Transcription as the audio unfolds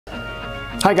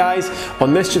Hi guys,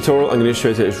 on this tutorial I'm going to show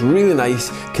you this really nice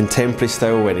contemporary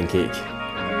style wedding cake.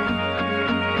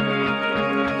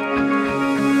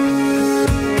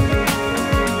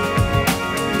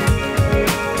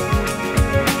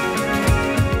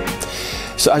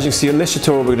 So as you can see on this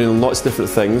tutorial we're doing lots of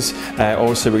different things.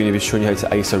 Also we're going to be showing you how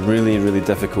to ice a really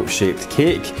difficult shaped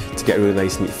cake to get a really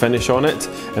nice neat finish on it,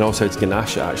 and also how to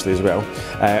ganache it actually as well.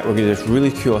 We're going to do this really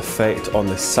cool effect on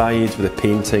the side with the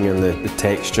painting and the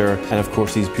texture, and of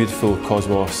course these beautiful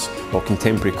cosmos or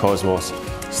contemporary cosmos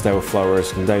style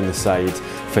flowers come down the side,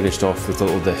 finished off with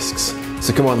little discs.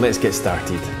 So come on, let's get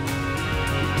started.